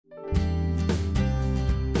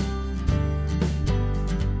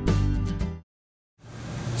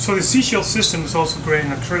So the seashell system is also great in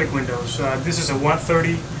acrylic windows. This is a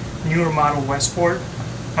 130 newer model Westport,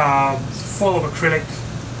 full of acrylic,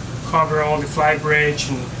 cover all the flag bridge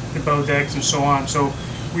and the bow decks and so on. So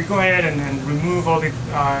we go ahead and remove all the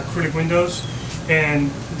acrylic windows, and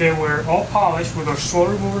they were all polished with our swirl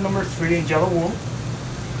remover number 3 in yellow wool,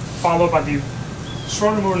 followed by the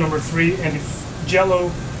swirl remover number 3 and the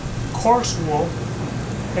yellow coarse wool,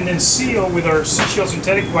 and then seal with our seashell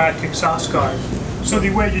synthetic wax exhaust guard. So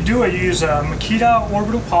the way you do it, you use a Makita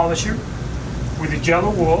orbital polisher with the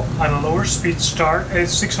yellow wool at a lower speed. Start at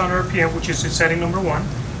 600 RPM, which is the setting number 1.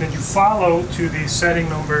 Then you follow to the setting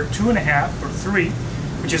number 2.5 or 3,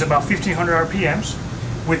 which is about 1500 RPMs,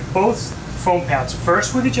 with both foam pads.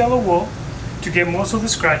 First with the yellow wool to get most of the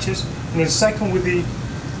scratches, and then second with the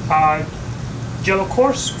yellow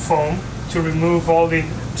coarse foam to remove all the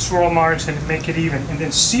swirl marks and make it even, and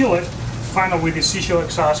then seal it finally with the seashell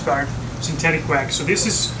exhaust guard synthetic wax. So this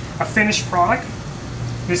is a finished product.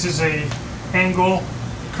 This is a angle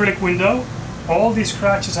acrylic window. All these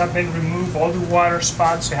scratches have been removed, all the water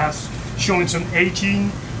spots have showing some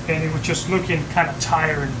aging, and it was just looking kind of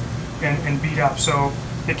tired and beat up. So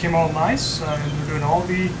they came all nice, and we're doing all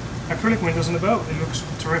the acrylic windows in the boat. It looks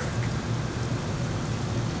terrific.